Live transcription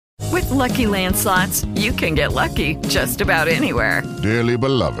Lucky Land Slots, you can get lucky just about anywhere. Dearly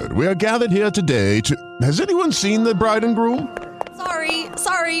beloved, we are gathered here today to... Has anyone seen the bride and groom?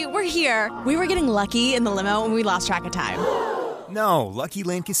 Sorry, we're here. We were getting lucky in the limo and we lost track of time. No, Lucky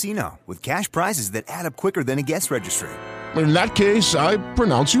Land Casino, with cash prizes that add up quicker than a guest registry. In that case, I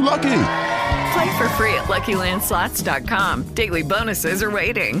pronounce you lucky. Play for free at LuckyLandSlots.com. Daily bonuses are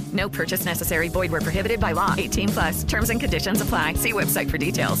waiting. No purchase necessary. Void where prohibited by law. 18+. Terms and conditions apply. See website for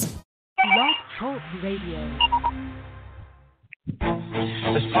details. Blog Talk Radio.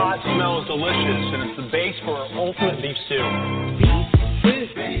 This pot smells delicious, and it's the base for our ultimate beef stew. Beef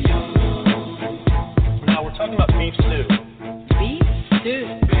stew. Now we're talking about beef stew. Beef stew.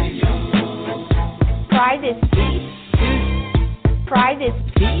 Try this beef stew. Try this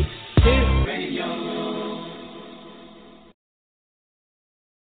beef stew.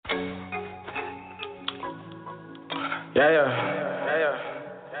 Yeah.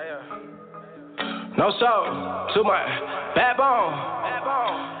 No soul to my backbone.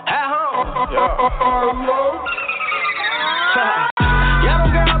 At home. Yeah,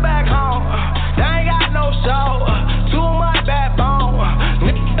 them girl back home. They ain't got no soul. To my backbone.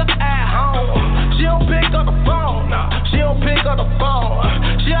 Nigga at home. She don't pick up the phone. No, she don't pick up the phone.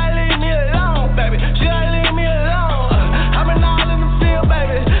 She ain't leave me alone, baby. She ain't leave me alone. I've been all in the field,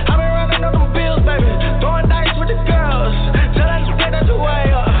 baby. I've been running up them bills, baby. Throwing dice with the girls. Tell that nigga that's the way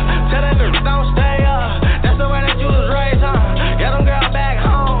up. Tell that nigga don't stay up. That's the way that you was raised, huh? Yeah, them girl back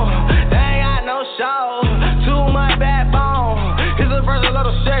home. They ain't got no soul. Too much backbone. Here's a verse of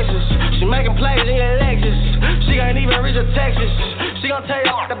little sexes. She making plays in your Lexus. She can't even reach her Texas. She gon' tell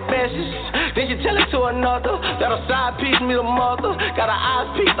you all the bestest. Then she tell it to another. That a side piece me the mother. Got her eyes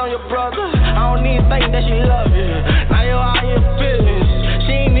peaked on your brother. I don't even think that she love you. Now you all in your feelings.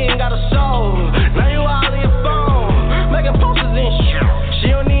 She ain't even got a soul. Now you all in your phone. Making posters and shit. She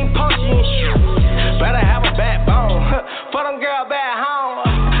don't even post you and shit. Better have a backbone. For them girl back home.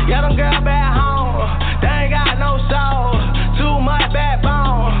 Yeah, them girl back home. They ain't got no soul. Too much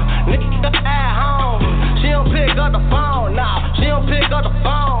backbone. Nigga at home. She don't pick up the phone. Nah, she don't pick up the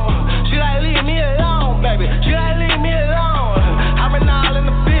phone. She like leave me alone, baby. She like leave me alone. I've been all in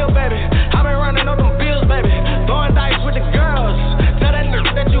the field, baby. I've been running up them bills, baby. Throwing dice with the girls. Tell that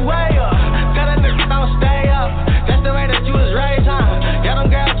nigga that you way up. Tell that nigga don't stay up. That's the way that you was raised, huh? Got them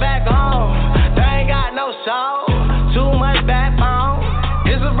girls back home. They ain't got no soul. Too much backbone.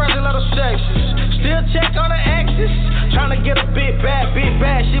 It's a version of the sexes. Still check on the exes. Tryna get a big bad.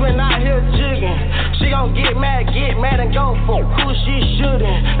 She been out here jigging. She gon' get mad and go for who she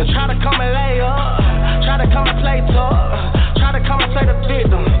shouldn't. And try to come and lay up. Try to come and play tough. Try to come and play the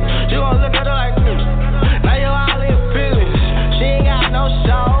victim. You gon' look at her like this. Now you all in your feelings. She ain't got no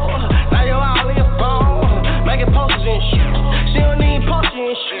soul. Now you all in your phone. Making posters and shit. She don't need posters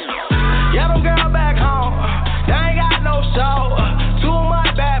and shit. Yeah, them girl back home. They ain't got no soul. Too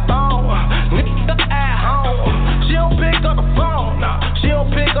much backbone. Nigga at home. She don't pick up the phone. No, she don't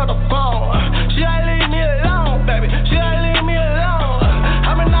pick up the phone. She ain't leave me alone, baby. She ain't leave me alone.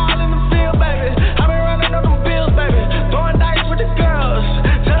 I've been all in the field, baby. I've been running up them bills, baby. Throwing dice with the girls.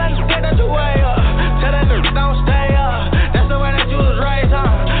 Tell that nigga that you way up. Tell that nigga don't stay up. That's the way that you was raised,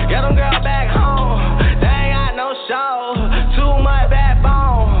 huh? Get them girl back home. They ain't got no soul. Too much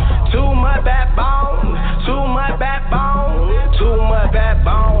backbone. Too much backbone. Too much backbone. Too much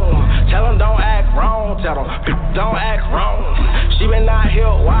backbone. Tell them don't act wrong. Tell them don't act wrong. She been out here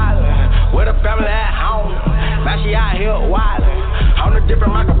wildin'. With her family at home. Now she out here wildin'. On a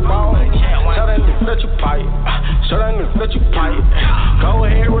different microphone. Tell that nigga that you pipe. Tell that nigga that you pipe. Go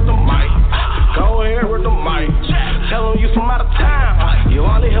ahead with the mic. Go ahead with the mic. Tell them you from out of town. You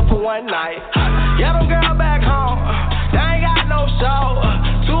only here for one night. Yeah, them girl back home. They ain't got no soul.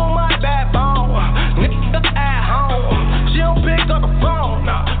 Too much backbone. Nigga at home. She don't pick up the phone.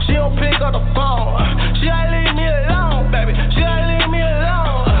 No, she don't pick up the phone. She ain't leave me alone, baby. She ain't leave me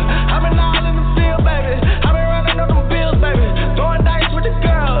alone. I've been all in the field, baby. I've been running up them bills, baby. Throwing dice with the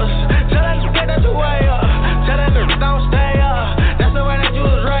girls. Tell that nigga that you way up. Tell that nigga don't stay up. That's the way that you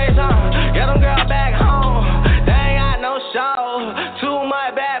was raised, huh? Get them girl back home. They ain't got no soul. Too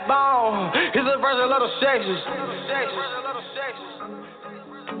much backbone. Here's a verse of little sexes.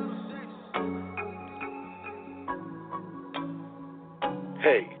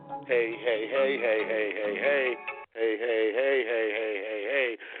 Hey.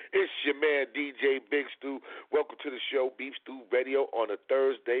 It's your man, DJ Big Stew. Welcome to the show, Beef Stew Radio, on a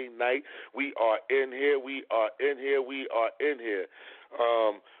Thursday night. We are in here.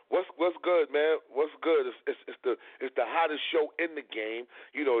 What's good, man? What's good? It's the hottest show in the game.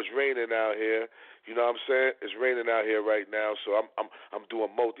 You know, it's raining out here. You know what I'm saying? It's raining out here right now, so I'm doing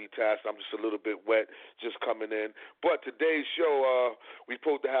multitask. I'm just a little bit wet, just coming in. But today's show, we're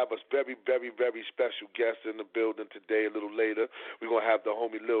supposed to have a very, very, very special guest in the building today. A little later, we're gonna have the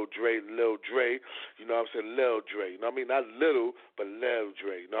homie Lil Dre. You know what I'm saying? Lil Dre. You know what I mean? Not little, but Lil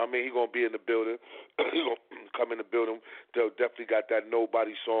Dre. You know what I mean? He's gonna be in the building. He's gonna come in the building. They'll definitely got that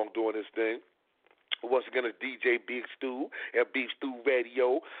Nobody song doing his thing. Once again, it's DJ Beef Stew at Beef Stew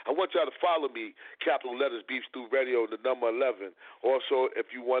Radio. I want y'all to follow me, capital letters, Beef Stew Radio, the number 11. Also, if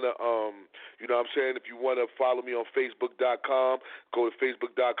you want to, you know what I'm saying, if you want to follow me on Facebook.com, go to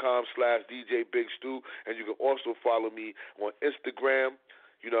Facebook.com/DJ Big Stew, and you can also follow me on Instagram,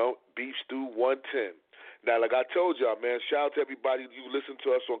 you know, Beef Stew 110. Now, like I told y'all, man, shout out to everybody. You listen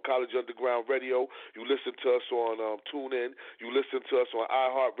to us on College Underground Radio. You listen to us on TuneIn. You listen to us on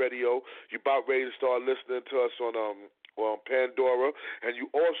iHeartRadio. You're about ready to start listening to us on Pandora. And you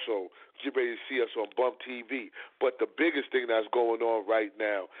also get ready to see us on Bump TV. But the biggest thing that's going on right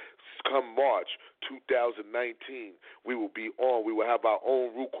now, come March 2019, we will be on. We will have our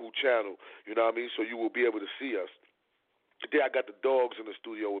own Roku channel. You know what I mean? So you will be able to see us. Today I got the dogs in the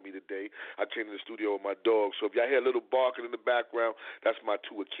studio with me today. I came in the studio with my dogs. So if y'all hear a little barking in the background, that's my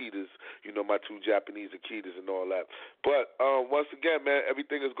two Akitas, you know, my two Japanese Akitas and all that. But once again, man,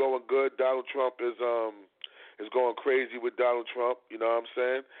 everything is going good. Donald Trump is going crazy with Donald Trump, you know what I'm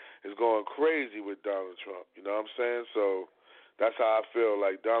saying? It's going crazy with Donald Trump, you know what I'm saying? So that's how I feel,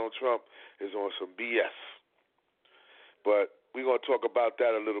 like Donald Trump is on some BS. But we're going to talk about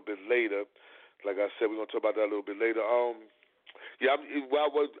that a little bit later. Like I said, we're going to talk about that a little bit later. Yeah,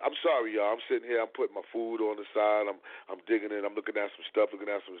 I'm sorry, y'all. I'm sitting here. I'm putting my food on the side. I'm digging in. I'm looking at some stuff, looking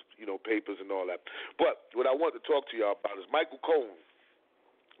at some, you know, papers and all that. But what I want to talk to y'all about is Michael Cohen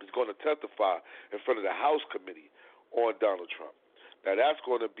is going to testify in front of the House Committee on Donald Trump. Now, that's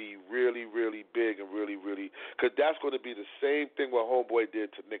going to be really, really big and really, really, because that's going to be the same thing what Homeboy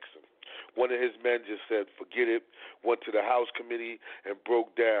did to Nixon. One of his men just said, forget it, went to the House Committee and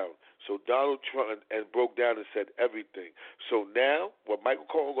broke down. So Donald Trump and broke down and said everything. So now what Michael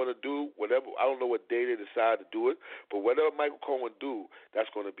Cohen going to do, whatever, I don't know what day they decide to do it, but whatever Michael Cohen do, that's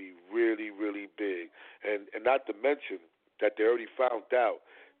going to be really, really big. And not to mention that they already found out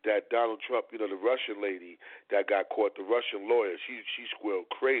that Donald Trump, you know, the Russian lady that got caught, the Russian lawyer, she squealed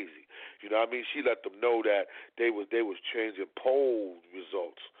crazy. You know what I mean? She let them know that they was changing poll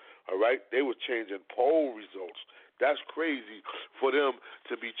results. All right? They was changing poll results. That's crazy for them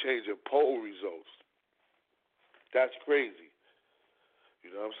to be changing poll results. That's crazy. You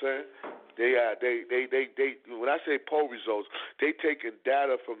know what I'm saying? They when I say poll results, they taking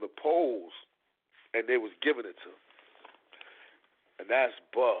data from the polls and they was giving it to them. And that's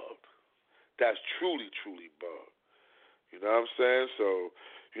bugged. That's truly, truly bugged. You know what I'm saying? So,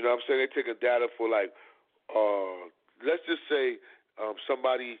 you know what I'm saying? They taking data for like, let's just say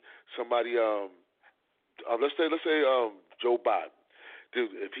somebody. Let's say Joe Biden.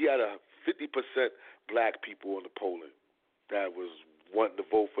 Dude, if he had 50% black people in the polling that was wanting to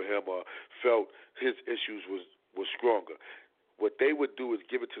vote for him or felt his issues was stronger, what they would do is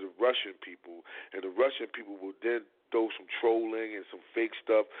give it to the Russian people, and the Russian people would then throw some trolling and some fake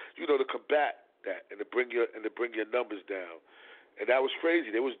stuff, you know, to combat that and to bring your numbers down. And that was crazy.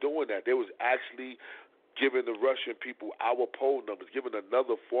 They was doing that. They was actually giving the Russian people our poll numbers, giving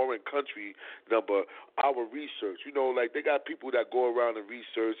another foreign country number our research. You know, like they got people that go around and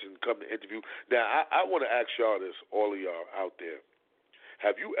research and come to interview. Now, I want to ask y'all this, all of y'all out there.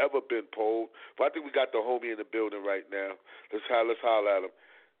 Have you ever been polled? Well, I think we got the homie in the building right now. Let's holler at him.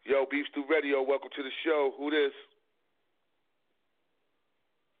 Yo, Beef Stew Radio, welcome to the show. Who this?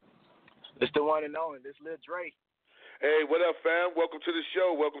 It's the one and only. This Lil Dre. Hey, what up, fam? Welcome to the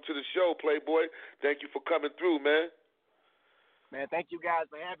show. Welcome to the show, Playboy. Thank you for coming through, man. Man, thank you guys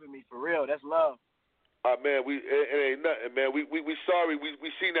for having me. For real, that's love. Man, it ain't nothing, man. We sorry. We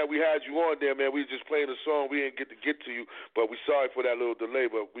seen that we had you on there, man. We just playing a song. We didn't get to you, but we sorry for that little delay.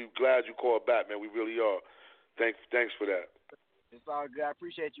 But we glad you called back, man. We really are. Thanks for that. It's all good. I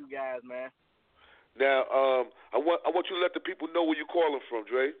appreciate you guys, man. Now, I want you to let the people know where you calling from,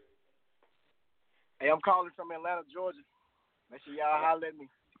 Dre. Hey, I'm calling from Atlanta, Georgia. Make sure y'all holler at me.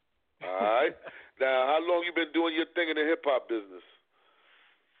 All right. Now, how long you been doing your thing in the hip-hop business?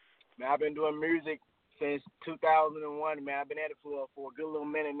 Man, I've been doing music since 2001, man. I've been at it for a good little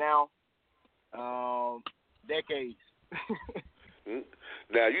minute now. Decades.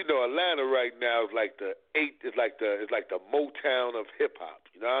 Now, you know Atlanta right now is like the Motown of hip-hop.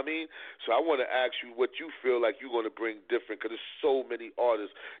 You You know what I mean? So I want to ask you what you feel like you're going to bring different, because there's so many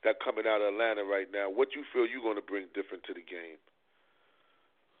artists that coming out of Atlanta right now. What you feel you're going to bring different to the game?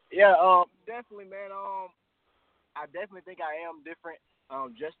 Yeah, definitely, man. I definitely think I am different,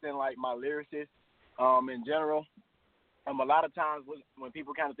 just in like my lyricist, in general. A lot of times when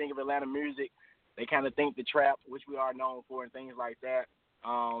people kind of think of Atlanta music, they kind of think the trap, which we are known for, and things like that.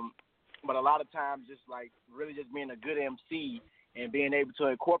 But a lot of times, just like really just being a good MC and being able to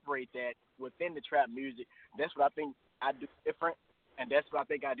incorporate that within the trap music, that's what I think I do different, and that's what I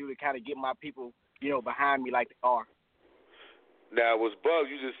think I do to kind of get my people, behind me like they are. Now, was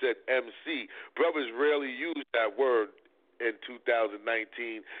Bug, you just said MC. Brothers rarely use that word in 2019,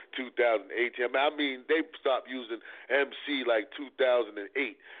 2018. I mean, they stopped using MC like 2008.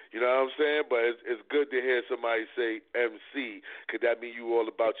 You know what I'm saying? But it's good to hear somebody say MC, because that means you all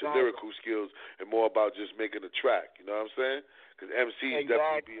about your lyrical skills and more about just making a track. You know what I'm saying? Because MC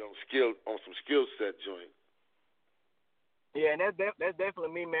definitely be on some skill set joint. Yeah, and that's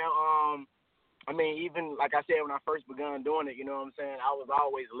definitely me, man. I mean, even like I said, when I first begun doing it, you know what I'm saying, I was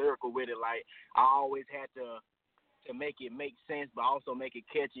always lyrical with it. Like, I always had to make it make sense, but also make it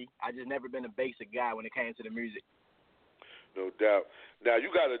catchy. I just never been a basic guy when it came to the music. No doubt. Now,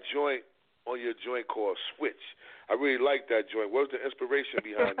 you got a joint on your joint called Switch. I really like that joint. What was the inspiration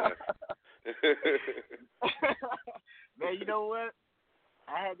behind that? Man, you know what?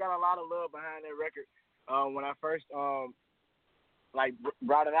 I had got a lot of love behind that record when I first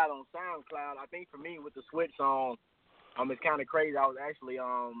brought it out on SoundCloud. I think for me with the Switch song, it's kind of crazy. I was actually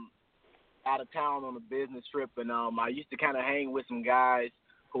out of town on a business trip, and I used to kind of hang with some guys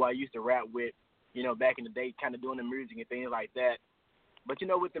who I used to rap with, back in the day, kind of doing the music and things like that. But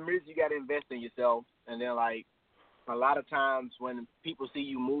with the music, you got to invest in yourself, and then like a lot of times when people see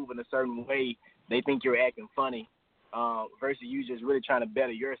you move in a certain way, they think you're acting funny, versus you just really trying to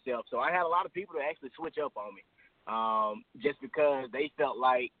better yourself. So I had a lot of people to actually switch up on me. Just because they felt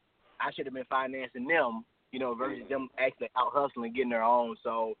like I should have been financing them, versus them actually out hustling, getting their own.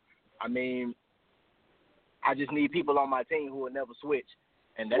 So, I mean, I just need people on my team who will never switch,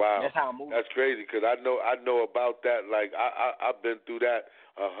 and that's how I move. That's crazy, because I know about that. Like I've been through that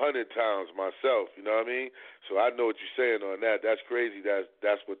 100 times myself. You know what I mean? So I know what you're saying on that. That's crazy.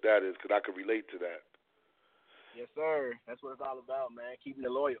 That's what that is, because I can relate to that. Yes, sir. That's what it's all about, man. Keeping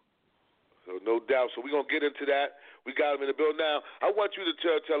it loyal. So no doubt. So we're going to get into that. We got him in the bill. Now, I want you to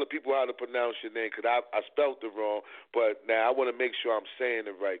tell the people how to pronounce your name, because I spelled it wrong. But now I want to make sure I'm saying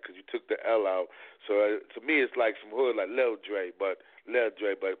it right, because you took the L out. So to me, it's like some hood, like Lil Dre, but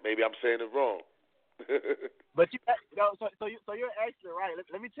maybe I'm saying it wrong. But so you're actually right.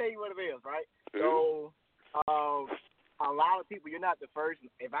 Let me tell you what it is, right? So a lot of people, you're not the first.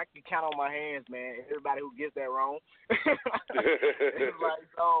 If I could count on my hands, man, everybody who gets that wrong. It's like,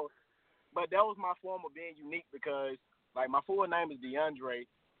 so. But that was my form of being unique, because, like, my full name is DeAndre.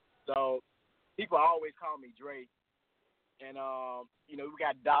 So people always call me Dre. And, we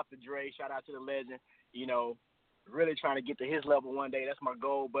got Dr. Dre. Shout out to the legend. Really trying to get to his level one day. That's my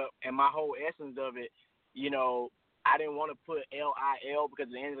goal. But and my whole essence of it, I didn't want to put Lil, because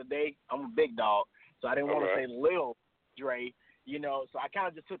at the end of the day, I'm a big dog. So I didn't want to say Lil Dre, So I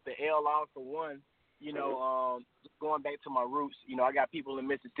kind of just took the L off for one. Just going back to my roots, I got people in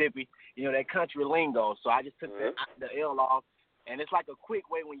Mississippi, that country lingo. So I just took the L off, and it's like a quick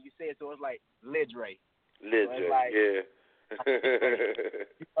way when you say it. So it's like Lidre. Lidre, like, yeah. You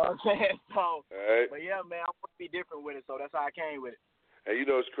know what I'm saying? So, right. But yeah, man, I want to be different with it. So that's how I came with it. And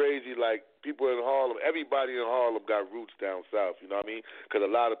it's crazy, like, people in Harlem, everybody in Harlem got roots down south, you know what I mean? Because a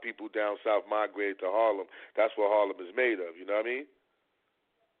lot of people down south migrated to Harlem. That's what Harlem is made of, you know what I mean?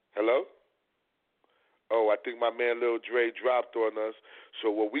 Hello? Oh, I think my man Lil Dre dropped on us.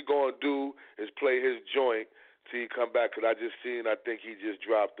 So what we going to do is play his joint till he come back, because I think he just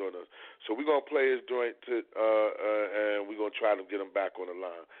dropped on us. So we're going to play his joint, and we're going to try to get him back on the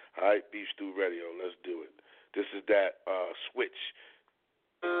line. All right, Beef Stew Radio, let's do it. This is that Switch.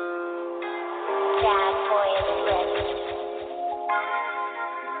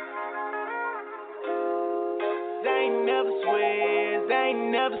 They ain't never sweat, they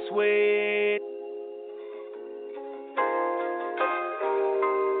ain't never sweat.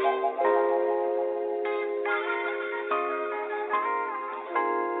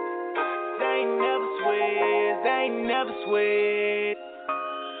 Never sweat.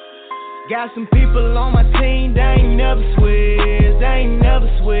 Got some people on my team, they ain't never sweat. They ain't never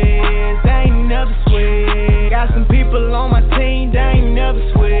sweat. They ain't never sweat. Got some people on my team, they ain't never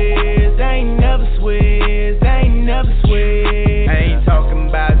sweat. They ain't never sweat. They ain't never sweat. I ain't talking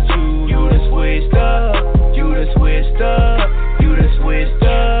about you. You done switched up. You done switched up. You done switched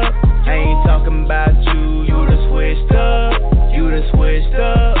up.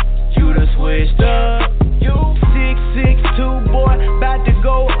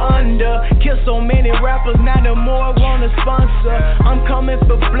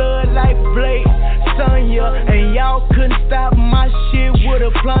 dog couldn't stop my shit with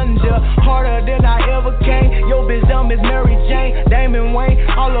a plunger. Harder than I ever came. Yo, bitch dumb as Mary Jane, Damon Wayne.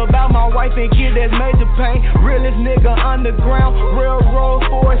 All about my wife and kid, that's major pain. Realest nigga underground, railroad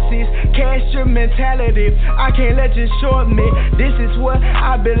forces. Cash your mentality, I can't let you short me. This is where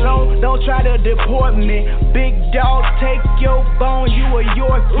I belong, don't try to deport me. Big dog, take your bone, you a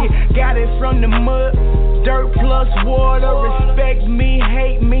Yorkie. Got it from the mud, dirt plus water. Respect me,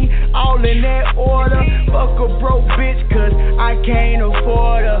 hate me, all in that order. Fuck a broke bitch, cause I can't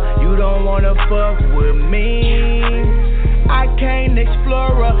afford her. You don't wanna fuck with me. I can't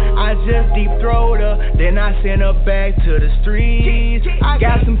explore her, I just deep throat her. Then I send her back to the streets. I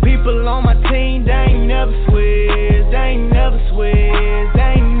got some people on my team, they ain't never switch. They ain't never switch,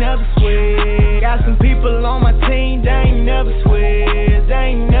 they ain't never switch. Got some people on my team, they ain't never switch.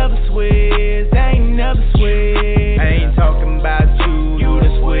 They ain't never switch, they ain't never switch. I ain't talking about you, you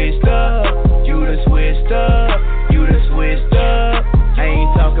done switched up. You done switched up, you done switched up. I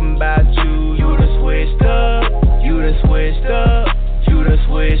ain't talking about you, you done switched up. You done switched up, you done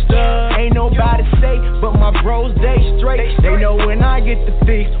switched up. Ain't nobody safe, but my bros, they straight. They know when I get the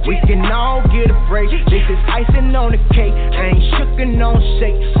fix, we can all get a break. This is icing on the cake, I ain't shookin' on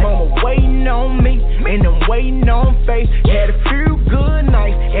shake. Mama waiting on me, and I'm waiting on faith. Had a few good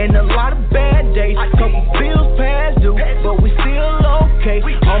nights, and a lot of bad days. Couple bills past due, but we still okay.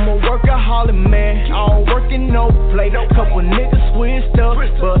 I'm a workaholic man, I don't work in no play. Couple niggas switched up,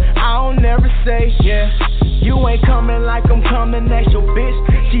 but I don't never say, yeah. You ain't coming like I'm coming, that's your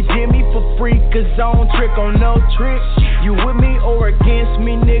bitch. She did me for free, cause I don't trick on no tricks. You with me or against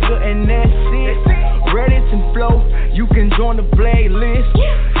me, nigga, and that's it. Reddit and flow, you can join the blade list.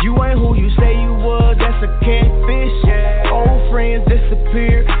 You ain't who you say you was, that's a catfish. Old friends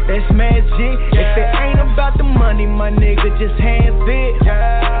disappear, that's magic. If it ain't about the money, my nigga, just have it.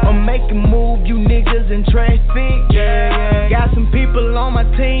 I'm making move, you niggas in traffic. Got some people on my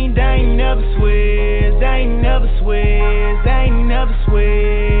team, they ain't never switch. They ain't never switch, they ain't never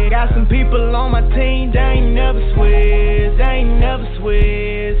switch. Got some people on my team, they ain't never switch. They ain't never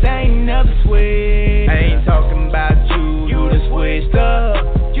switch, they ain't never switch. I ain't talking about you, you done switched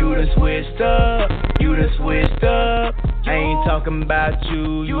up. You done switched up, you done switched up. I ain't talking about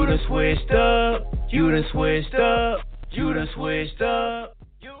you, you done switched up. You done switched up, you done switched up.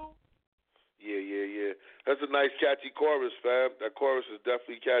 Yeah. That's a nice catchy chorus, fam. That chorus is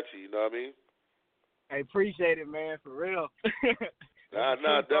definitely catchy, you know what I mean? I appreciate it, man, for real. Nah,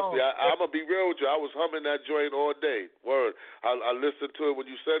 definitely. I'm going to be real with you. I was humming that joint all day. Word. I listened to it when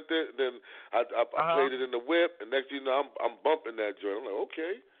you sent it, then I played it in the whip, and next thing you know, I'm bumping that joint. I'm like,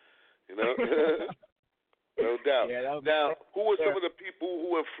 okay. You know? No doubt. Yeah, now, who were some of the people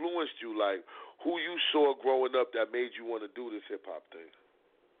who influenced you, like, who you saw growing up that made you want to do this hip-hop thing?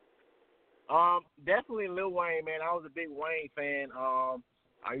 Definitely Lil Wayne, man. I was a big Wayne fan.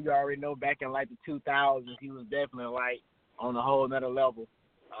 You already know back in, like, the 2000s, he was definitely, like, on a whole nother level.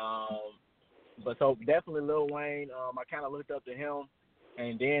 But so definitely Lil Wayne. I kind of looked up to him.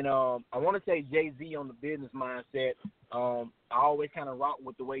 And then I want to say Jay-Z on the business mindset. I always kind of rock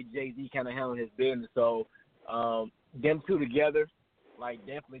with the way Jay-Z kind of handled his business. So them two together, like,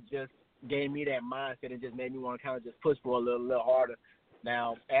 definitely just gave me that mindset and just made me want to kind of just push for a little harder.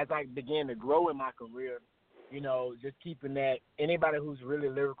 Now, as I began to grow in my career, you know, just keeping that, anybody who's really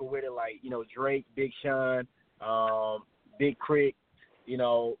lyrical with it, like, you know, Drake, Big Sean, Big Crit, you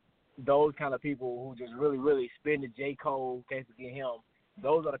know, those kind of people who just really, really spin the J. Cole, can't forget him.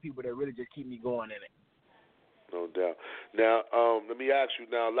 Those are the people that really just keep me going in it. No doubt. Now, let me ask you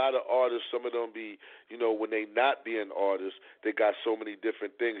now, a lot of artists, some of them be, you know, when they not being artists, they got so many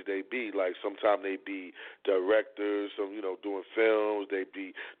different things they be. Like, sometimes they be directors, some, you know, doing films, they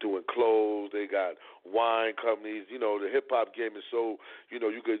be doing clothes, they got wine companies. You know, the hip-hop game is so, you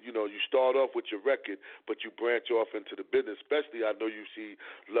know, you start off with your record, but you branch off into the business. Especially, I know you see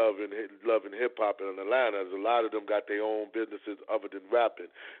Love and hip-hop in Atlanta. There's a lot of them got their own businesses other than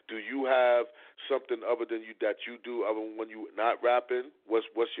rapping. Do you have something other than that you do other than when you not rapping? What's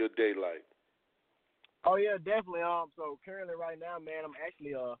your day like? Oh yeah, definitely. So currently right now, man, I'm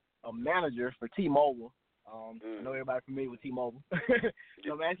actually a manager for T-Mobile. I know everybody familiar with T-Mobile.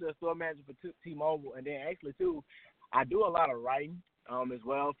 So I'm actually a store manager for T-Mobile, and then actually too, I do a lot of writing as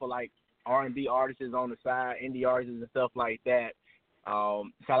well for like R&B artists on the side, indie artists and stuff like that.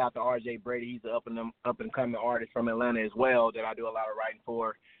 Shout out to RJ Brady, he's an up and coming artist from Atlanta as well that I do a lot of writing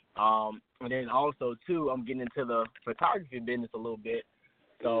for. And then also, too, I'm getting into the photography business a little bit.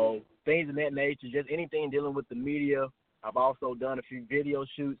 So things of that nature, just anything dealing with the media. I've also done a few video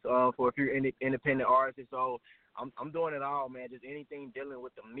shoots for a few independent artists. So I'm doing it all, man, just anything dealing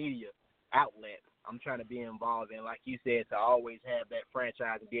with the media. outlet I'm trying to be involved in, like you said, to always have that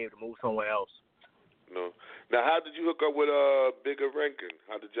franchise and be able to move somewhere else. No. Now, how did you hook up with Bigger Rankin?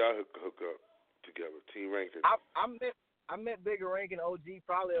 How did y'all hook up together, Team Rankin? I met Bigger Rankin OG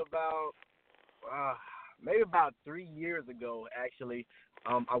probably about maybe about 3 years ago, actually.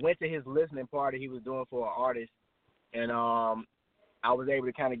 I went to his listening party he was doing for an artist, and I was able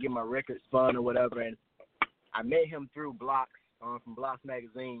to kind of get my record spun or whatever, and I met him through Blocks, from Blocks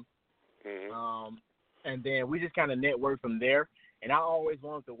Magazine. Mm-hmm. And then we just kind of networked from there, and I always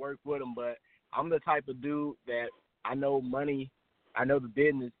wanted to work with him, but I'm the type of dude that I know money, I know the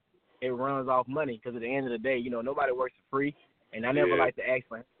business, it runs off money, because at the end of the day, you know, nobody works for free, and I never like to ask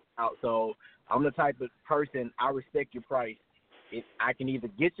for out. So I'm the type of person, I respect your price. I can either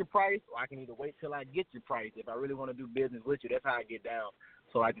get your price or I can either wait till I get your price. If I really want to do business with you, that's how I get down.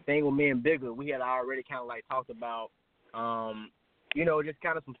 So like the thing with me and Bigger, we had already kind of like talked about, you know, just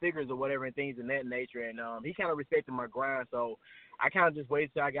kind of some figures or whatever and things of that nature. And he kind of respected my grind. So I kind of just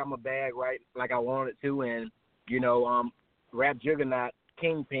waited till I got my bag right like I wanted to. And, you know, Rap Juggernaut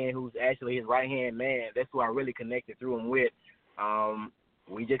Kingpin, who's actually his right-hand man, that's who I really connected through him with.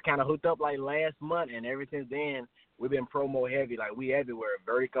 We just kind of hooked up like last month, and ever since then, we've been promo heavy. Like, we everywhere.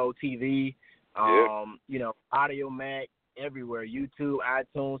 Vertigo TV, you know, Audio Mac, everywhere. YouTube,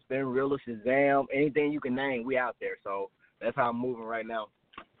 iTunes, Spinrilla, Shazam, anything you can name, we out there. So that's how I'm moving right now.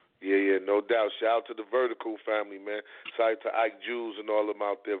 Yeah, no doubt. Shout out to the Vertical family, man. Shout out to Ike Jules and all of them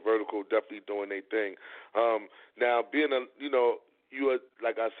out there. Vertical definitely doing their thing. Now, being you know, you are,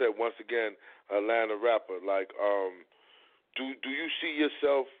 like I said, once again, Atlanta rapper. Like, do you see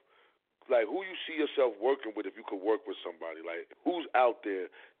yourself, like, who you see yourself working with if you could work with somebody? Like, who's out there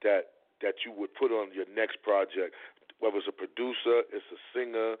that you would put on your next project? Whether it's a producer, it's a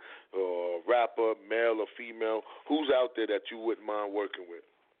singer, or a rapper, male or female, who's out there that you wouldn't mind working with?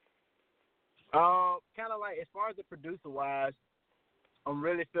 Kind of like, as far as the producer-wise, I'm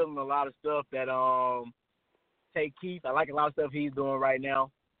really feeling a lot of stuff that Tay Keith. I like a lot of stuff he's doing right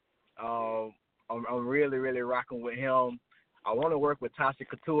now. I'm really, really rocking with him. I want to work with Tasha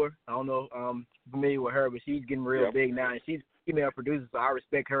Couture. I don't know if I'm familiar with her, but she's getting real big now, and she's a female producer, so I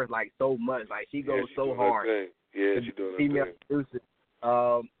respect her like so much. Like, she goes so hard. Yeah, she's doing female her thing. producer.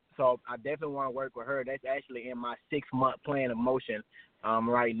 So I definitely want to work with her. That's actually in my 6-month plan of motion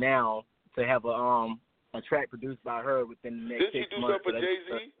right now, to have a track produced by her within the next 6 months. Did she do something for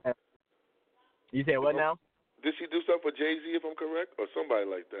Jay-Z? You said what now? Did she do something for Jay-Z, if I'm correct, or somebody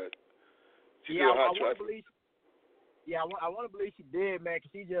like that? I want to believe. Yeah, I want to believe she did, man. Cause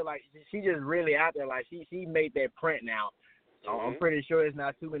she just really out there. Like, she made that print now. So I'm pretty sure there's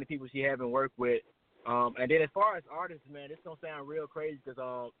not too many people she haven't worked with. And then as far as artists, man, this gonna sound real crazy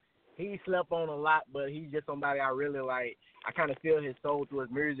because he slept on a lot, but he's just somebody I really like. I kind of feel his soul through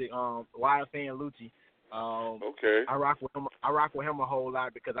his music. Wild Fan Lucci. Okay. I rock with him. I rock with him a whole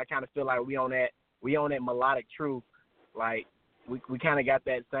lot because I kind of feel like we on that melodic truth. Like, we kind of got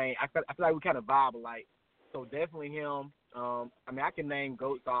that same. I feel like we kind of vibe alike. So definitely him. I mean, I can name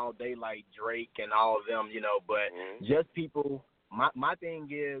goats all day like Drake and all of them, you know, but just people. My thing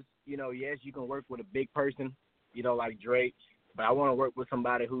is, you know, yes, you can work with a big person, you know, like Drake, but I want to work with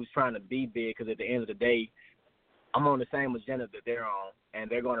somebody who's trying to be big because at the end of the day, I'm on the same agenda that they're on,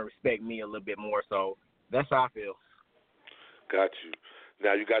 and they're going to respect me a little bit more. So that's how I feel. Got you.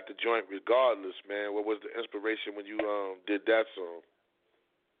 Now you got the joint Regardless, man. What was the inspiration when you did that song?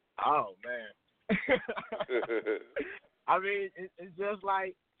 Oh, man. I mean, it's just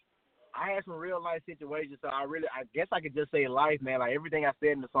like I had some real life situations, so I guess I could just say life, man. Like, everything I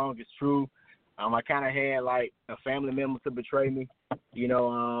said in the song is true. I kind of had like a family member to betray me, you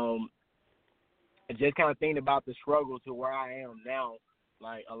know. And just kind of thinking about the struggle to where I am now.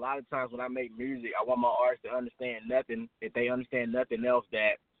 Like, a lot of times when I make music, I want my artists to understand nothing. If they understand nothing else,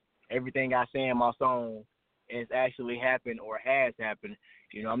 that everything I say in my song has actually happened or has happened.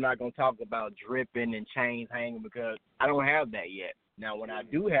 You know, I'm not going to talk about dripping and chains hanging because I don't have that yet. Now, when I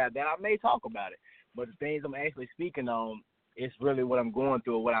do have that, I may talk about it. But the things I'm actually speaking on, it's really what I'm going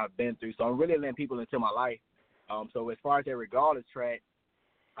through or what I've been through. So I'm really letting people into my life. So as far as that Regardless track,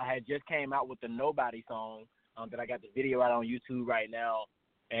 I had just came out with the Nobody song that I got the video out on YouTube right now.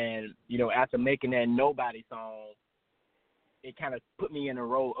 And, you know, after making that Nobody song, it kind of put me in the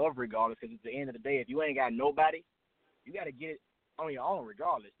role of Regardless because at the end of the day, if you ain't got nobody, you got to get it on your own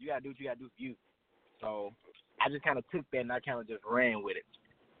regardless. You got to do what you got to do for you. So I just kind of took that and I kind of just ran with it.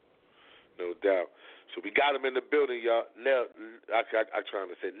 No doubt. So we got him in the building, y'all. I'm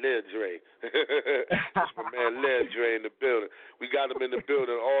trying to say Lil Dre. That's my man Lil Dre in the building. We got him in the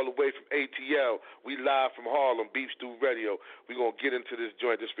building all the way from ATL. We live from Harlem, Beef Stew Radio. We going to get into this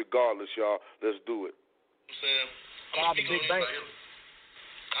joint just regardless, y'all. Let's do it. I'm speaking on this right here.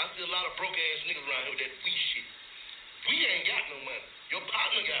 I see a lot of broke-ass niggas around here with that weak shit. We ain't got no money. Your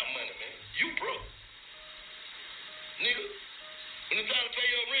partner got money, man. You broke. Nigga, when it's time to pay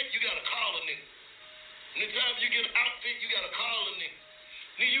your rent, you got to call a nigga. When it's time you get an outfit, you got to call a nigga.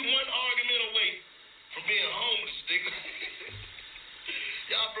 Nigga, you one argument away from being homeless, nigga.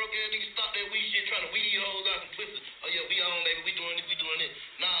 Y'all broke-ass niggas stop that weak shit trying to weed these hoes out and twist it. Oh, yeah, we on, baby. We doing this, we doing this.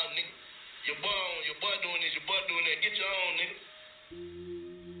 Nah, nigga. Your boy on, your boy doing this, your boy doing that. Get your own, nigga.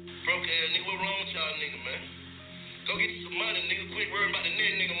 Broke ass nigga, what wrong with y'all nigga, man? Go get you some money, nigga. Quit worrying about the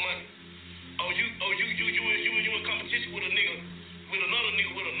net nigga money. You in competition with a nigga, with another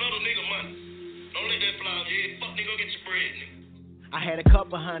nigga money. Don't let that fly over your head. Fuck nigga, go get your bread, nigga. I had a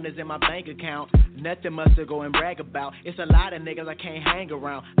couple hundreds in my bank account. Nothing much to go and brag about. It's a lot of niggas I can't hang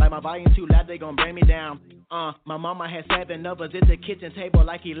around. Like my volume 2 loud, they gon' bring me down. My mama had 7 of us at the kitchen table,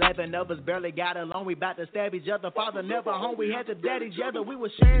 like 11 of us barely got along. We bout to stab each other. Father never home. We had to dad each other. We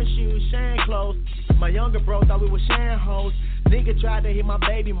was sharing shoes, sharing clothes. My younger bro thought we was sharing hoes. Nigga tried to hit my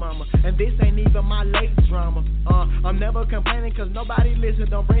baby mama, and this ain't even my late drama. I'm never complaining cause nobody listen.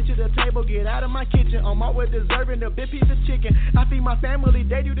 Don't bring to the table, get out of my kitchen. I'm always deserving a big piece of chicken. I feed my family,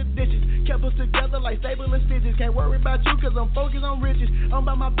 they do the dishes. Kept us together like Stable and Stitches. Can't worry about you cause I'm focused on riches. I'm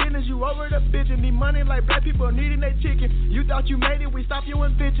about my business, you over the bitchin'. Need money like black people needing their chicken. You thought you made it, we stop you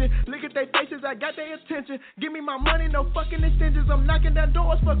invention. Look at their faces, I got their attention. Give me my money, no fucking extensions. I'm knocking down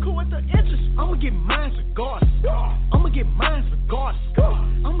doors for cool at the interest. I'ma get mine regardless. I'ma get mine regardless.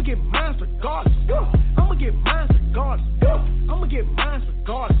 I'ma get mine regardless. I'ma get mine regardless. I'ma get mine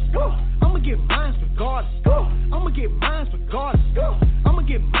regardless. I'ma get mine regardless. I'ma get mine regardless. I'ma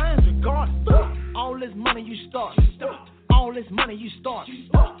get mine regardless. All this money you start. All this money you start.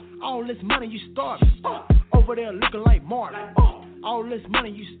 All this money you start. Over there looking like Martin. All this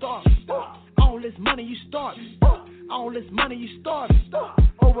money you start. All this money you start. All this money you start.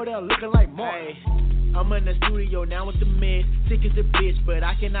 Over there looking like Martin. Hey, I'm in the studio now with the meds. Sick as a bitch, but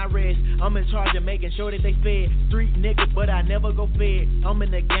I cannot rest. I'm in charge of making sure that they fed. Street nigga, but I never go fed. I'm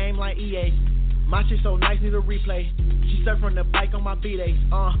in the game like EA. My shit so nice, need a replay. She surf on the bike on my B-Day.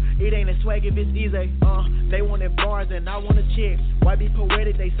 It ain't a swag if it's easy. They wanted bars and I want a check. Why be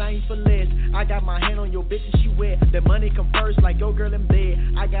poetic? They sign for less. I got my hand on your bitch and she wet. The money come first like your girl in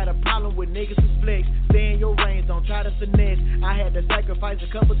bed. I got a problem with niggas who flex. Stay in your range, don't try to finesse. I had to sacrifice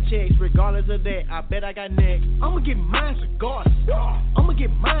a couple checks. Regardless of that, I bet I got next. I'ma get mine regardless. I'ma get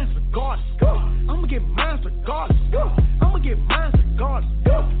mine regardless. I'ma get mine regardless. I'ma get mine regardless.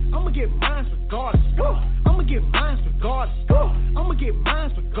 I'ma get mine regardless. I'ma get mine regardless. I'ma get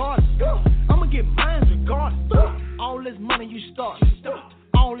mine regardless. I'ma get mine regardless. All this money you start.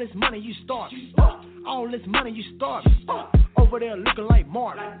 All this money you start. All this money you start. Over there looking like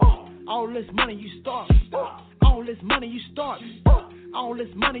Martin. All this money you start. All this money you start. All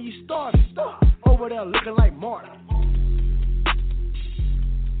this money you start. Over there looking like Martin.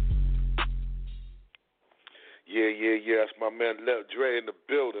 Yeah. That's my man Lil Dre in the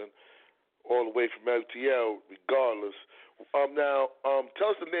building. All the way from FTL, regardless. Now, tell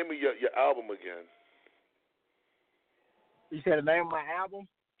us the name of your album again. You said the name of my album?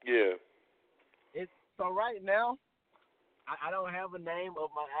 Yeah. So right now, I don't have a name of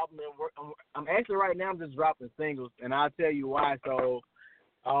my album. I'm actually right now I'm just dropping singles, and I'll tell you why. So,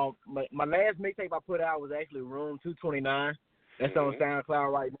 my last mixtape I put out was actually Room 229. That's on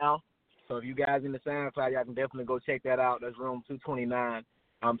SoundCloud right now. So if you guys in the SoundCloud, y'all can definitely go check that out. That's Room 229.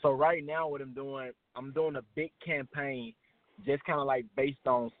 So right now what I'm doing a big campaign just kind of like based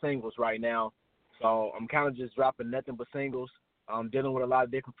on singles right now. So I'm kind of just dropping nothing but singles. I'm dealing with a lot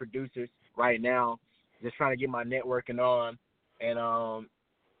of different producers right now, just trying to get my networking on. And I'm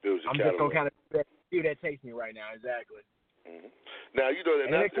just going to kind of see where that takes me right now, exactly. Mm-hmm. Now, you know,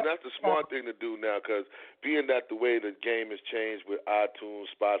 that's the smart thing to do now, because being that the way the game has changed with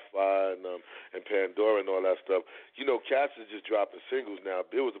iTunes, Spotify, and Pandora and all that stuff, you know, cats is just dropping singles now.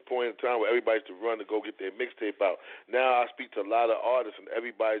 There was a point in time where everybody used to run to go get their mixtape out. Now I speak to a lot of artists, and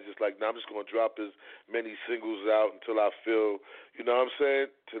everybody's just like, I'm just going to drop as many singles out until I feel, you know what I'm saying,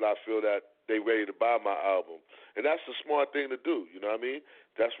 till I feel that they ready to buy my album. And that's the smart thing to do, you know what I mean?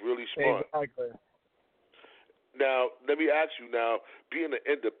 That's really smart. Exactly. Now, let me ask you now, being an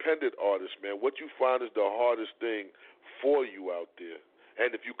independent artist, man, what you find is the hardest thing for you out there?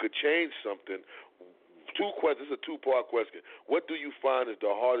 And if you could change something, two questions. It's a two-part question. What do you find is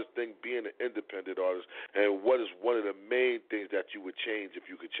the hardest thing being an independent artist, and what is one of the main things that you would change if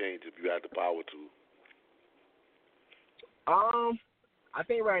you could change, if you had the power to? I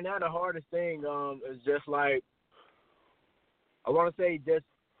think right now the hardest thing is just like, I want to say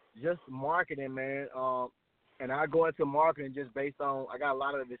just marketing, man. And I go into marketing just based on, I got a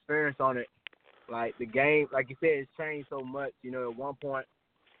lot of experience on it. Like the game, like you said, it's changed so much. You know, at one point,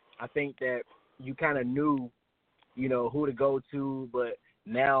 I think that you kind of knew, you know, who to go to, but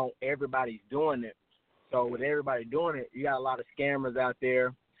now everybody's doing it. So with everybody doing it, you got a lot of scammers out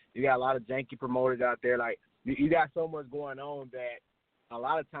there. You got a lot of janky promoters out there. Like, you got so much going on that a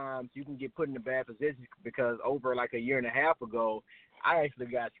lot of times you can get put in a bad position, because over like a year and a half ago, I actually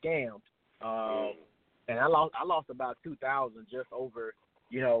got scammed. And I lost about $2,000 just over,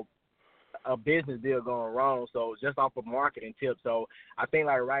 you know, a business deal going wrong. So just off of marketing tips. So I think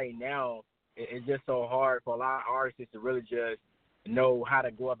like right now, it's just so hard for a lot of artists to really just know how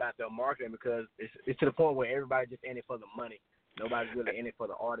to go about their marketing, because it's to the point where everybody's just in it for the money. Nobody's really in it for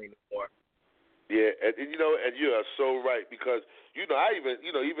the art anymore. Yeah, and you know, and you are so right, because I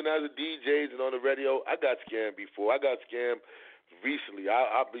even as a DJ and on the radio, I got scammed before. I got scammed recently.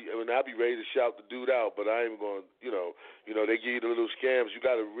 I'll be ready to shout the dude out, but I ain't going. They give you the little scams. You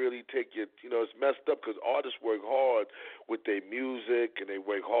got to really take it. It's messed up, because artists work hard with their music, and they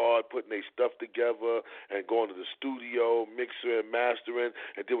work hard putting their stuff together and going to the studio, mixer and mastering,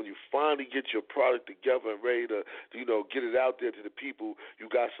 and then when you finally get your product together and ready to get it out there to the people, you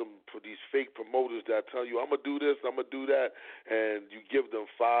got these fake promoters that tell you, I'm gonna do this, I'm gonna do that, and you give them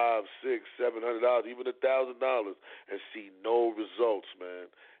 $500, $600, $700, even $1,000, and see no results, man.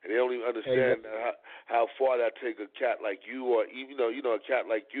 And they don't even understand how far that take a cat like you, or even a cat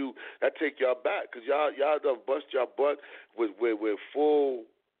like you, that take y'all back, because y'all done bust y'all butt with full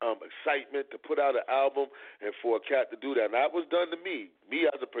excitement to put out an album, and for a cat to do that. And that was done to me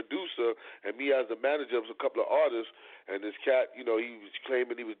as a producer and me as a manager of a couple of artists. And this cat, he was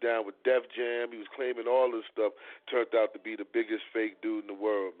claiming he was down with Def Jam. He was claiming all this stuff. Turned out to be the biggest fake dude in the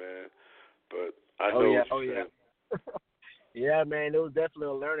world, man. But I know. Yeah. Yeah, man, it was definitely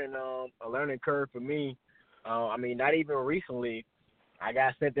a learning curve for me. I mean, not even recently, I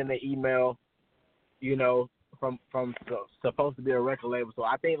got sent in an email, from supposed to be a record label. So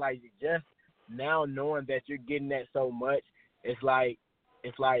I think like just now knowing that you're getting that so much, it's like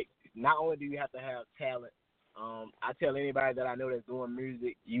not only do you have to have talent. I tell anybody that I know that's doing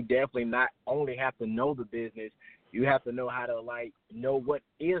music, you definitely not only have to know the business, you have to know how to know what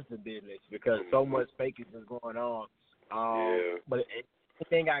is the business, because so much faking is going on. But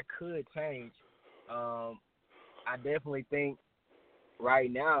anything I could change, I definitely think right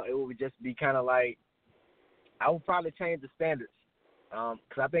now it would just be kind of like, I would probably change the standards,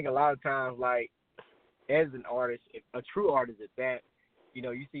 because I think a lot of times, like, as an artist, a true artist at that,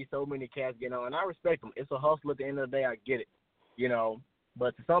 you see so many cats getting on, and I respect them. It's a hustle at the end of the day. I get it,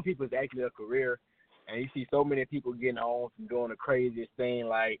 but to some people it's actually a career, and you see so many people getting on from doing the craziest thing.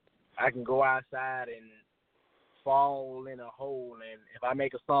 Like, I can go outside and fall in a hole, and if I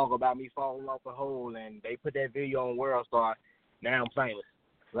make a song about me falling off a hole and they put that video on World Star, now I'm famous.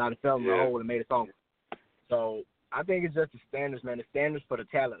 I fell in the hole and made a song. So I think it's just the standards, man. The standards for the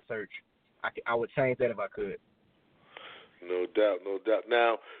talent search. I would change that if I could. No doubt.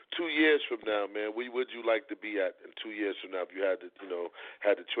 Now, 2 years from now, man, where would you like to be at in 2 years from now? If you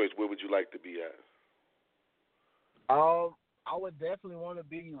had the choice, where would you like to be at? I would definitely want to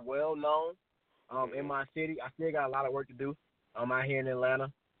be well known in my city. I still got a lot of work to do out here in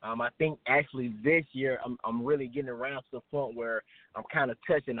Atlanta. I think actually this year I'm really getting around to the point where I'm kind of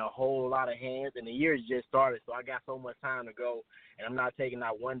touching a whole lot of hands, and the year's just started, so I got so much time to go, and I'm not taking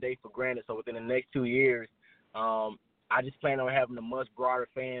out one day for granted. So within the next 2 years, I just plan on having a much broader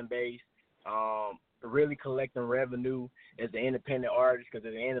fan base, really collecting revenue as an independent artist, because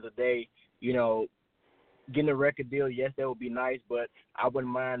at the end of the day, getting a record deal, yes, that would be nice, but I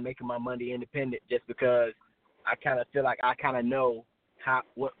wouldn't mind making my money independent, just because I kind of feel like I kind of know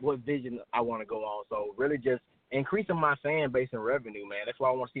what vision I want to go on. So really just increasing my fan base and revenue, man. That's why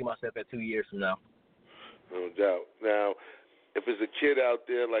I want to see myself at 2 years from now. No doubt. Now, if there's a kid out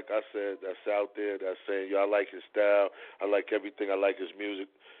there, like I said, that's out there that's saying, I like his style, I like everything, I like his music,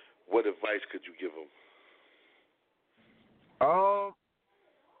 what advice could you give him?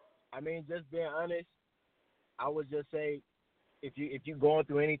 I mean, just being honest, I would just say, if you're going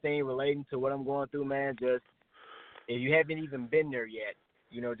through anything relating to what I'm going through, man, just if you haven't even been there yet,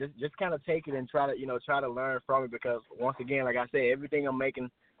 just kind of take it and try to learn from it, because once again, like I said, everything I'm making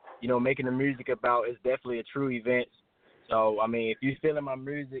the music about is definitely a true event. So I mean, if you're feeling my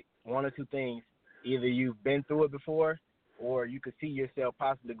music, one or two things: either you've been through it before or you could see yourself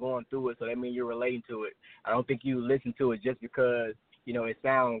possibly going through it, so that means you're relating to it. I don't think you listen to it just because, you know, it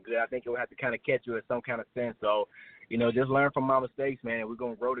sounds good. I think it will have to kind of catch you in some kind of sense. So, you know, just learn from my mistakes, man. We're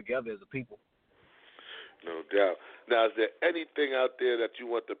going to grow together as a people. No doubt. Now, is there anything out there that you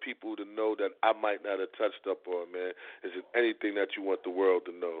want the people to know that I might not have touched up on, man? Is it anything that you want the world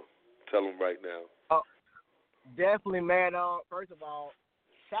to know? Tell them right now. Definitely, man. First of all,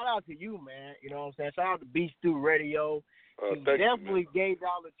 shout out to you, man. You know what I'm saying? Shout out to Beat Stew Radio. He definitely gave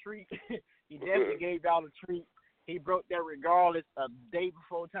y'all a treat. He definitely gave y'all a treat. He broke that regardless a day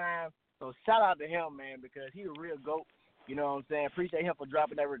before time. So shout out to him, man, because he's a real GOAT. You know what I'm saying? Appreciate him for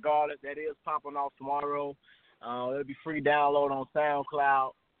dropping that regardless. That is popping off tomorrow. It'll be free download on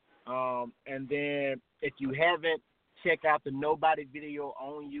SoundCloud. And then if you haven't, check out the Nobody video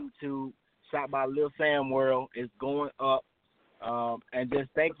on YouTube, shot by Lil Sam World. It's going up. And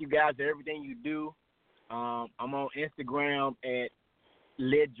just thank you guys for everything you do. I'm on Instagram at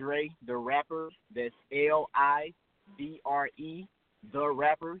LidDre, the rapper. That's LIDRE, the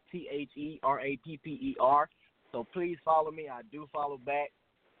rapper, THERAPPER. So please follow me. I do follow back.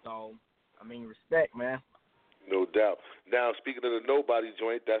 So, I mean, respect, man. No doubt. Now, speaking of the Nobody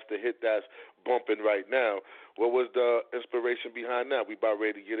joint, that's the hit that's bumping right now. What was the inspiration behind that? We about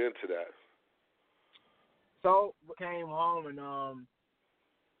ready to get into that. So, came home and I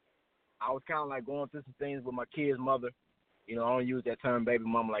was kind of like going through some things with my kid's mother. You know, I don't use that term baby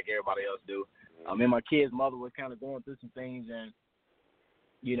mama like everybody else do. And my kid's mother was kind of going through some things, and,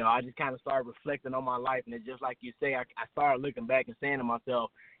 you know, I just kind of started reflecting on my life. And it's just like you say, I started looking back and saying to myself,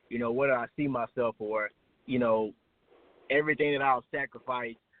 you know, what did I see myself for? You know, everything that I'll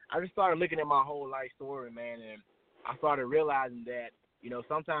sacrifice. I just started looking at my whole life story, man, and I started realizing that, you know,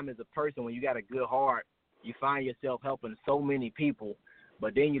 sometimes as a person, when you got a good heart, you find yourself helping so many people,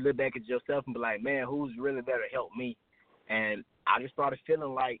 but then you look back at yourself and be like, man, who's really there to help me? And I just started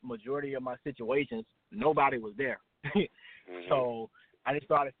feeling like majority of my situations, nobody was there. So I just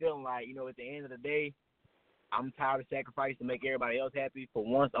started feeling like, you know, at the end of the day, I'm tired of sacrificing to make everybody else happy. For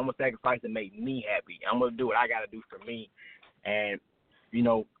once, I'm going to sacrifice to make me happy. I'm going to do what I got to do for me. And, you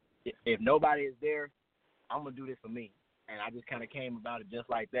know, if nobody is there, I'm going to do this for me. And I just kind of came about it just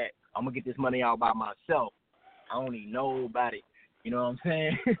like that. I'm going to get this money out by myself. I don't need nobody. You know what I'm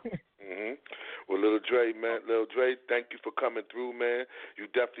saying? Well, Lil Dre, man, Lil Dre, thank you for coming through, man. You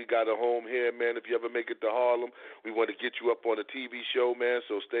definitely got a home here, man. If you ever make it to Harlem, we want to get you up on a TV show, man,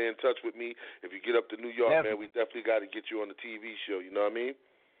 so stay in touch with me. If you get up to New York, man, we definitely got to get you on the TV show, you know what I mean?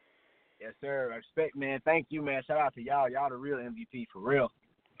 Yes, sir. Respect, man. Thank you, man. Shout out to y'all. Y'all the real MVP, for real.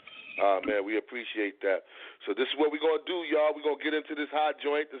 Man, we appreciate that. So this is what we're going to do, y'all. We're going to get into this hot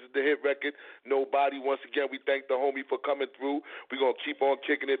joint. This is the hit record, Nobody. Once again, we thank the homie for coming through. We're going to keep on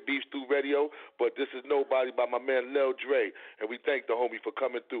kicking it, Beef Stew Radio. But this is Nobody by my man Lil Dre. And we thank the homie for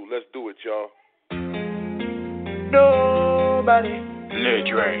coming through. Let's do it, y'all. Nobody. Lil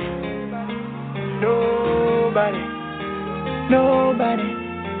Dre. Nobody. Nobody.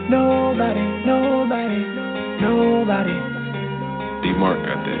 Nobody. Nobody. Nobody. D-Mark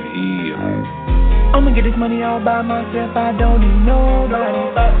got that heel. I'ma get this money all by myself, I don't need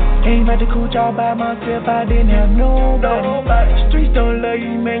nobody. Ain't about to coach all by myself, I didn't have nobody. Streets don't love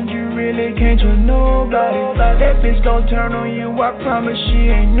you, man, you really can't trust nobody. That bitch gon' turn on you, I promise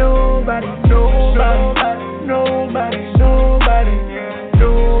she ain't nobody. Nobody, nobody, nobody,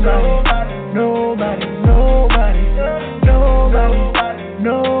 nobody, nobody, nobody, nobody,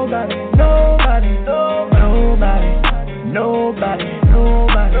 nobody, nobody, nobody. Nobody,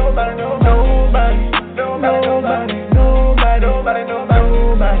 nobody, nobody, nobody, nobody, nobody,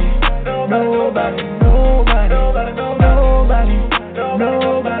 nobody,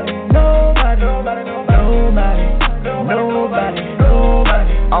 nobody, nobody, nobody, nobody,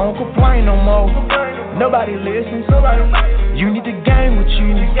 nobody. I don't complain no more. Nobody listens. You need to gang with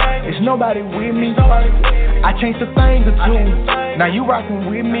you. It's nobody with me. I changed a thing or two. Now you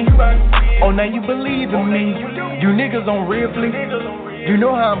rockin' with me. Oh, now you believe in me. You niggas on Ripley. You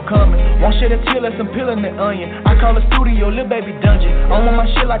know how I'm coming. Won't shed a tear, let some peeling the onion. I call the studio Lil Baby Dungeon. I'm on my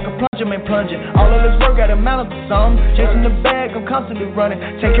shit like a plunger, man, plunging. All of this work got amounted to some. Chasing the bag, I'm constantly running.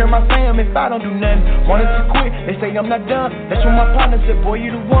 Take care of my fam if I don't do nothing. Wanted to quit, they say I'm not done. That's when my partner said, boy,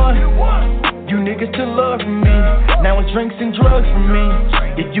 you the one. You niggas still love from me. Now it's drinks and drugs from me.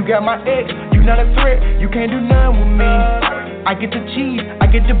 If you got my ex, you not a threat. You can't do nothing with me. I get the cheese, I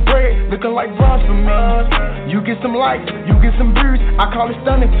get the bread, looking like bronze for me. You get some likes, you get some views, I call it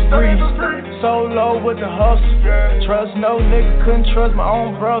stunning for free. solo with the hustle. Trust no nigga, couldn't trust my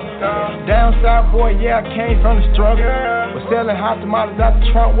own brother. Down south boy, yeah, I came from the struggle. But selling hot tamales out the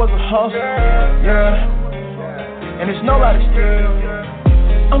trunk was a hustle. Yeah, and it's nobody's still.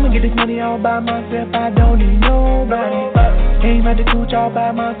 I'ma get this money all by myself, I don't need nobody. Came out the cooch all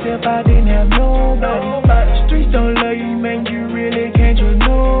by myself, I didn't have nobody. Streets don't love you, man, you really can't trust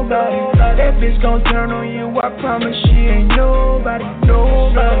nobody. That bitch gon' turn on you, I promise she ain't nobody.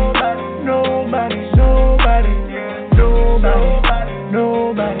 Nobody, nobody, nobody, nobody, nobody,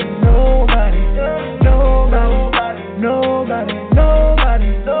 nobody, nobody, nobody, nobody, nobody,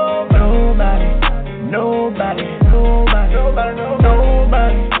 nobody,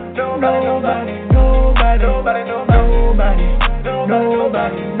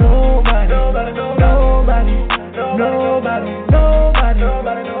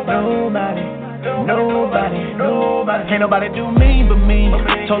 nobody, nobody. Can't nobody do me but me.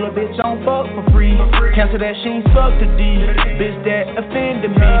 Told a bitch don't fuck for free. Cancel that, she ain't suck the D. Bitch that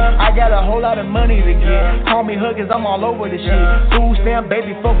offended me. I got a whole lot of money to get. Call me Huggins, I'm all over this shit. Food stamp,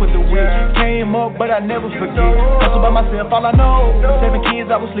 baby, fuck with the witch. Came up, but I never forget. Hustle by myself, all I know. 7 kids,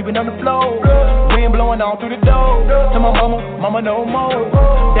 I was sleeping on the floor. Wind blowing all through the door. Tell my mama no more.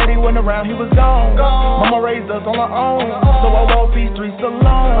 Daddy wasn't around, he was gone. Mama raised us on her own. So I walk these streets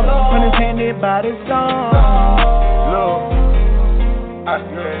alone. Unintended by this song. Look,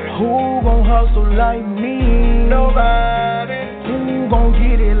 who gon' hustle like me? Nobody. Who gon'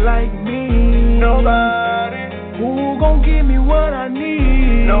 get it like me? Nobody. Who gon' give me what I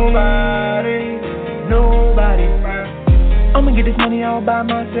need? Nobody. Nobody. I'ma get this money all by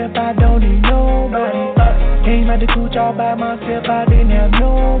myself, I don't need nobody. Came out the cooch all by myself, I didn't have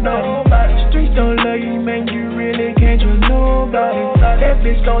nobody. Streets don't love you, man, you really can't trust nobody. That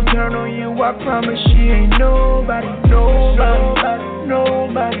bitch gon' turn on you, I promise she ain't nobody. Nobody,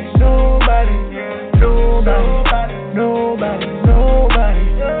 nobody, nobody, nobody, nobody, nobody,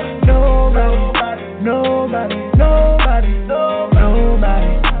 nobody, nobody, nobody, nobody,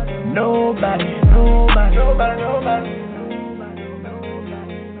 nobody.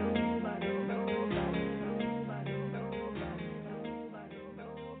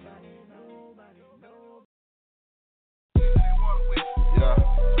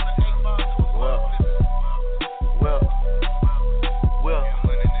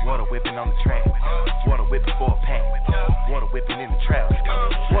 On the track, water whipping for a pack, water whipping in the trap,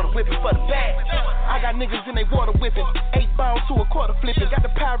 water whipping for the bag. I got niggas in they water whipping, 8 balls to a quarter flipping. Got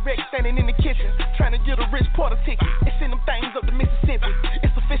the Pyrex standing in the kitchen, trying to get a rich porter ticket. It's send them things up to Mississippi.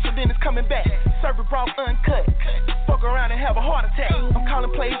 It's official, then it's coming back. Serve it raw, uncut. Fuck around and have a heart attack. I'm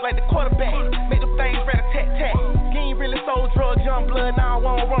calling plays like the quarterback. Make them things rat-a-tat-tat. You ain't really sold drugs, young blood. Now I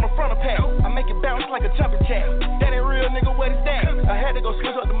won't run in front of pack. I make it bounce like a jumping jack. That ain't real, nigga. What is that? I had to go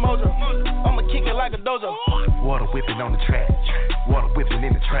switch up the mojo. I'ma kick it like a dojo. Water whipping on the track, water whipping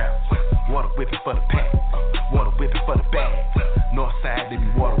in the trap, water whipping for the pack, water whipping for the bag. North side they be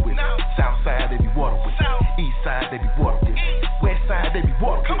water whipping, south side they be water whipping, east side they be water whipping, west side they be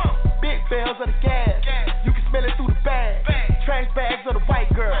water whipping. Big bells of the gas, you can smell it through the bag. Trash bags of the white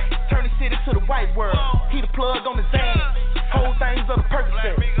girl, turn the city to the white world. He the plug on the Zan, whole things of the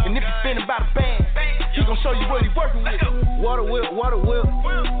Percocet. And if you spinning by the band, he gon' show you what he working with. Water whip,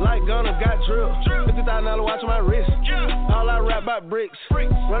 like Gunner got drilled. $50,000 watch on my wrist. All I rap about bricks.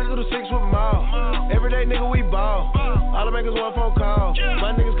 Running through the 6 with them all. Everyday nigga we ball. All the makers one phone call.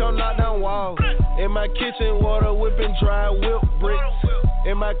 My niggas come knock down walls. In my kitchen, water whipping dry whip bricks.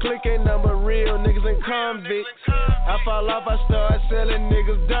 In my clique ain't number real niggas and convicts. I fall off, I start selling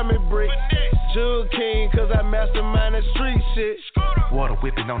niggas dummy bricks. Jewel King, cause I mastermind that street shit. Water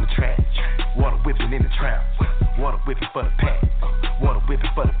whipping on the track, water whipping in the trap, water whipping for the pack, water whipping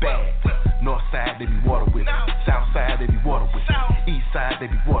for the bag. North side they be water whipping, south side they be water whipping, east side they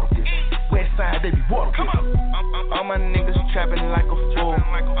be water whipping, west side they be water whipping. All my niggas trapping like a fool,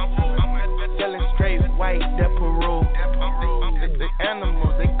 selling straight white, that Peru. The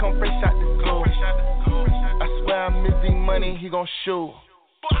animals, they come fresh out the school. I swear I miss the money, he gon' shoot.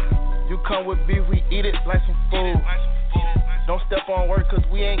 You come with beef, we eat it like some food. Don't step on work, cause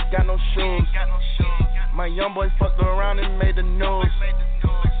we ain't got no shoes. My young boys fucked around and made the news.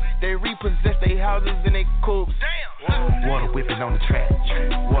 They repossessed their houses and they coupes. Water whipping on the track,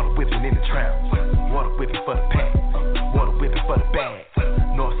 water whipping in the trap, water whipping for the pack, water whipping for the bag.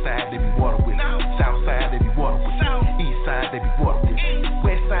 North side they be water whipping, south side they be water whipping, east side they be water whipping,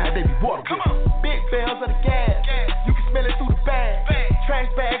 west side they be water whipping. Big bells of the gas, you can smell it through the bag. Trash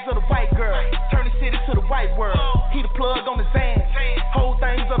bags of the white girl, turn the city to the white world. He the plug on the Zan, whole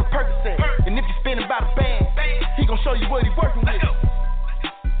things of the Percocet. And if you spinning by the band, he gon' show you what he working with.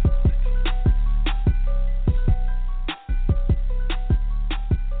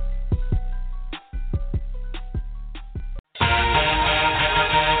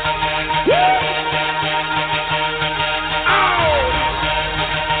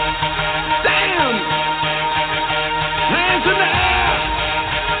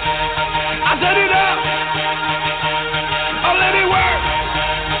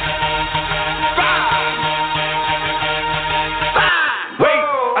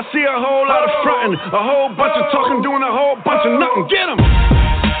 I see a whole lot of frontin', a whole bunch of talking, doing a whole bunch of nothing. Get 'em!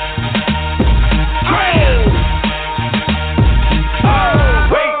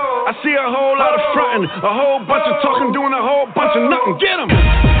 Wait, I see a whole lot of frontin', a whole bunch of talking, doing a whole bunch of nothing. Get 'em!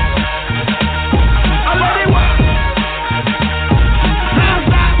 I let it work.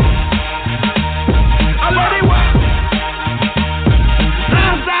 Non-stop. I let it work.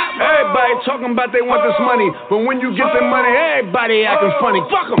 Non-stop. Everybody talking about they want this money, but when you get the money, everybody acting funny.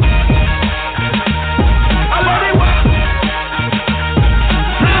 Fuck 'em. I let it work.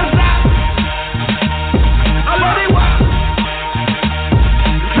 Non-stop. I let it work.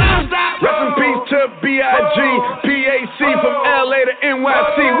 Non-stop. Rest in peace to B.I.G. PAC from LA to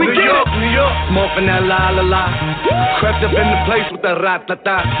NYC. We get it. New York, smoking that la la la. Crept up in the place with the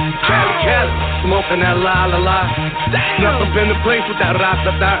rat-ta-ta. Cali, Cali, smoking that la la la. Snuck up in the place with that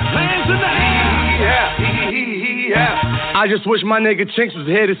rat-ta-ta. Hands in the air. Yeah. I just wish my nigga Chinks was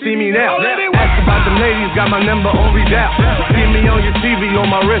here to see me now. Ask about them ladies, got my number on redoubt. See me on your TV, on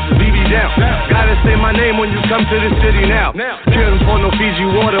my wrist, BB down. Gotta say my name when you come to the city now. Couldn't for no Fiji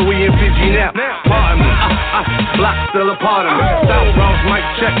water, we in Fiji now. Pardon me, block still a part of me. South Bronx, mic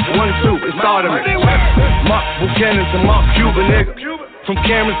check, 1, 2, it started me. Mark Buchanan to Mark Cuban, nigga. From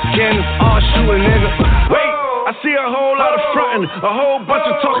cameras to cannons, all shooting, nigga. Wait, I see a whole lot of frontin', a whole bunch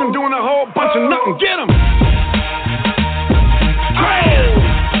of talking, doing a whole bunch of nothing. Get 'em!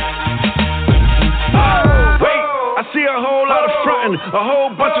 Wait, I see a whole lot of frontin', a whole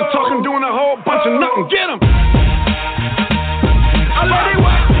bunch of talking, doing a whole bunch of nothing. Get 'em! I let it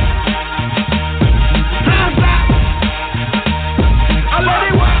work. Non-stop. I let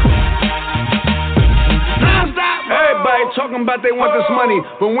it work. Non-stop. Everybody talking about they want this money,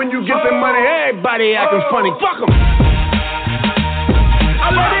 but when you get the money, everybody acting funny. Fuck 'em. I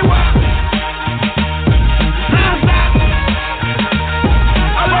let it work. Non-stop.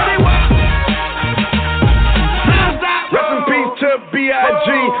 I let it work. Non-stop. Rest in peace to B.I.G.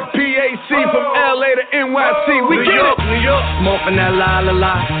 PAC from LA to NYC. We get it. New York, smoking that la la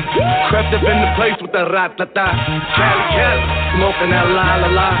la. Crept up in the place with the rat-ta-ta. Cali, Cali, smoking that la la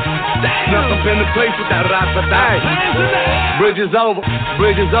la. Snuck up in the place with that rat-ta-ta. Bridge is over,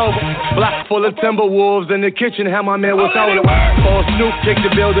 bridge is over. Block full of timber wolves in the kitchen. How my man was older. All Snoop kicked the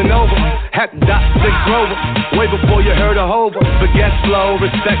building over. Hack dot 6 Rover. Way before you heard a hover. Baguette flow,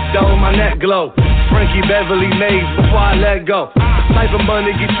 respect though, my neck glow. Frankie Beverly Mays before I let go. Type of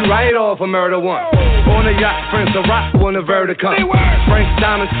money get you right off a murder one. On a yacht, Prince of Rock when the verdict comes. Frank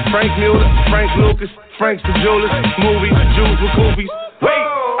Thomas, Frank Mueller, Frank Lucas, Frank's the jewelers, movies, Jews with koofies. Wait,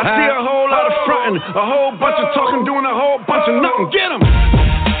 I see a whole lot of frontin', a whole bunch of talking, doing a whole bunch of nothing. Get 'em!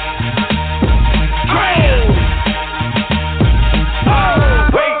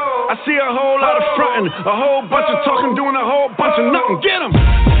 Wait, I see a whole lot of frontin', a whole bunch of talking, doing a whole bunch of nothing. Get 'em!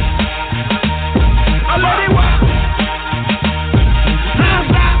 I let it work.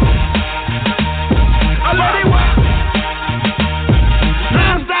 Non-stop. I let it work.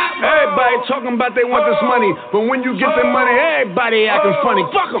 Non-stop. Everybody talking about they want this money, but when you get the money, everybody acting funny.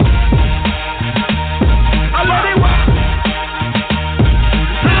 Fuck 'em. I let it work.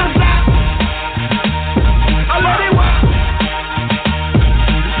 Non-stop. I let it work.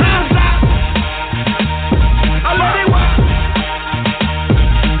 Non-stop. I let it work.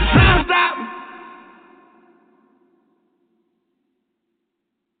 Non-stop.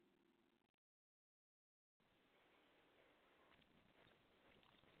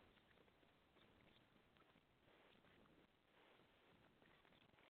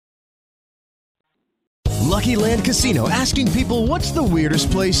 Lucky Land Casino, asking people, what's the weirdest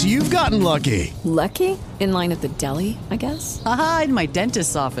place you've gotten lucky? Lucky? In line at the deli, I guess? Aha, in my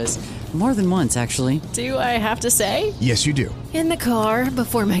dentist's office. More than once, actually. Do I have to say? Yes, you do. In the car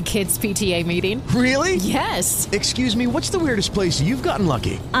before my kids' PTA meeting. Really? Yes. Excuse me, what's the weirdest place you've gotten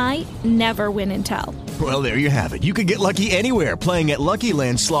lucky? I never win and tell. Well, there you have it. You can get lucky anywhere, playing at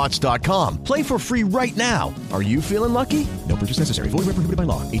LuckyLandSlots.com. Play for free right now. Are you feeling lucky? No purchase necessary. Void where prohibited by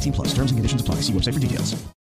law. 18+. Terms and conditions apply. See website for details.